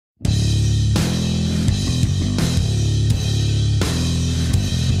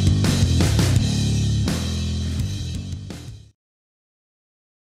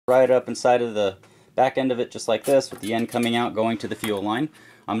right up inside of the back end of it, just like this, with the end coming out going to the fuel line.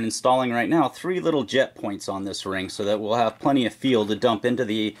 I'm installing right now 3 little jet points on this ring so that we'll have plenty of fuel to dump into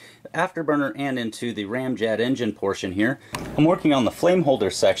the afterburner and into the Ramjet engine portion here. I'm working on the flame holder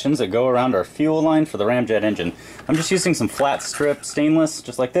sections that go around our fuel line for the Ramjet engine. I'm just using some flat strip stainless,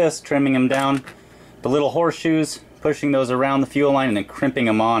 just like this, trimming them down, the little horseshoes, pushing those around the fuel line and then crimping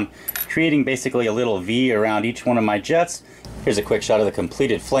them on, creating basically a little V around each one of my jets. Here's a quick shot of the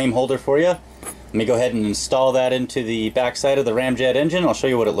completed flame holder for you. Let me go ahead and install that into the back side of the Ramjet engine. I'll show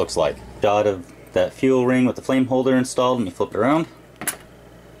you what it looks like. Shot of that fuel ring with the flame holder installed. Let me flip it around.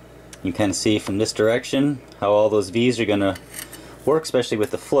 You can kind of see from this direction how all those V's are going to work, especially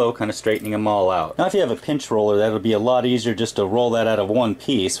with the flow, kind of straightening them all out. Now if you have a pinch roller, that'll be a lot easier just to roll that out of one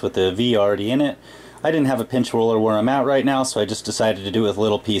piece with the V already in it. I didn't have a pinch roller where I'm at right now, so I just decided to do it with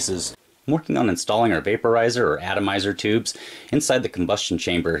little pieces. I'm working on installing our vaporizer or atomizer tubes inside the combustion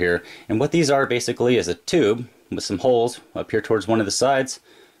chamber here. And what these are basically is a tube with some holes up here towards one of the sides.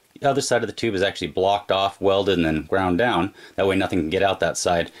 The other side of the tube is actually blocked off, welded, and then ground down. That way nothing can get out that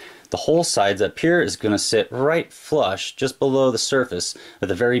side. The whole sides up here is going to sit right flush just below the surface at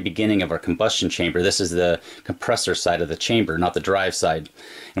the very beginning of our combustion chamber. This is the compressor side of the chamber, not the drive side.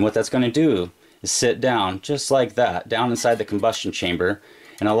 And what that's going to do is sit down just like that, down inside the combustion chamber,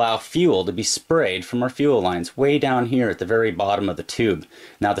 and allow fuel to be sprayed from our fuel lines way down here at the very bottom of the tube.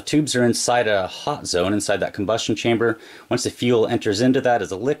 Now the tubes are inside a hot zone inside that combustion chamber. Once the fuel enters into that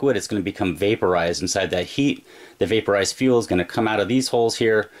as a liquid, it's going to become vaporized inside that heat. The vaporized fuel is going to come out of these holes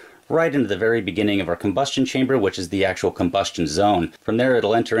here right into the very beginning of our combustion chamber, which is the actual combustion zone. From there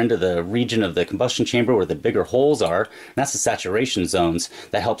it'll enter into the region of the combustion chamber where the bigger holes are, and that's the saturation zones.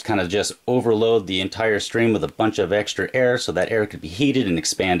 That helps kind of just overload the entire stream with a bunch of extra air so that air could be heated and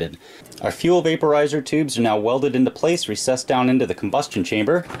expanded. Our fuel vaporizer tubes are now welded into place, recessed down into the combustion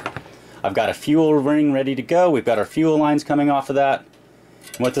chamber. I've got a fuel ring ready to go. We've got our fuel lines coming off of that.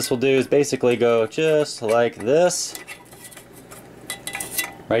 And what this will do is basically go just like this,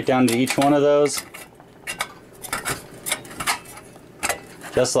 right down to each one of those,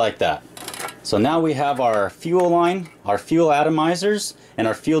 just like that. So now we have our fuel line, our fuel atomizers, and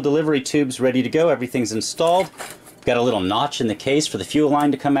our fuel delivery tubes ready to go. Everything's installed. We've got a little notch in the case for the fuel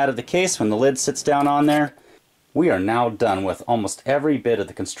line to come out of the case when the lid sits down on there. We are now done with almost every bit of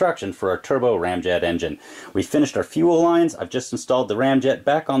the construction for our turbo ramjet engine. We finished our fuel lines. I've just installed the ramjet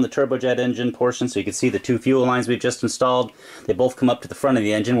back on the turbojet engine portion, so you can see the 2 fuel lines we've just installed. They both come up to the front of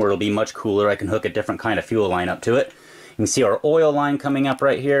the engine where it'll be much cooler. I can hook a different kind of fuel line up to it. You can see our oil line coming up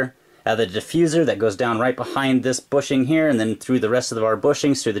right here. The diffuser that goes down right behind this bushing here, and then through the rest of our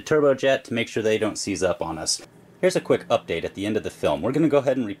bushings through the turbojet to make sure they don't seize up on us. Here's a quick update at the end of the film. We're going to go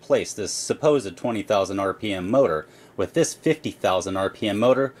ahead and replace this supposed 20,000 RPM motor with this 50,000 RPM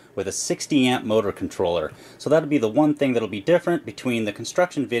motor with a 60 amp motor controller. So that'll be the one thing that'll be different between the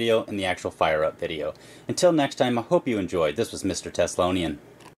construction video and the actual fire up video. Until next time, I hope you enjoyed. This was Mr. Teslonian.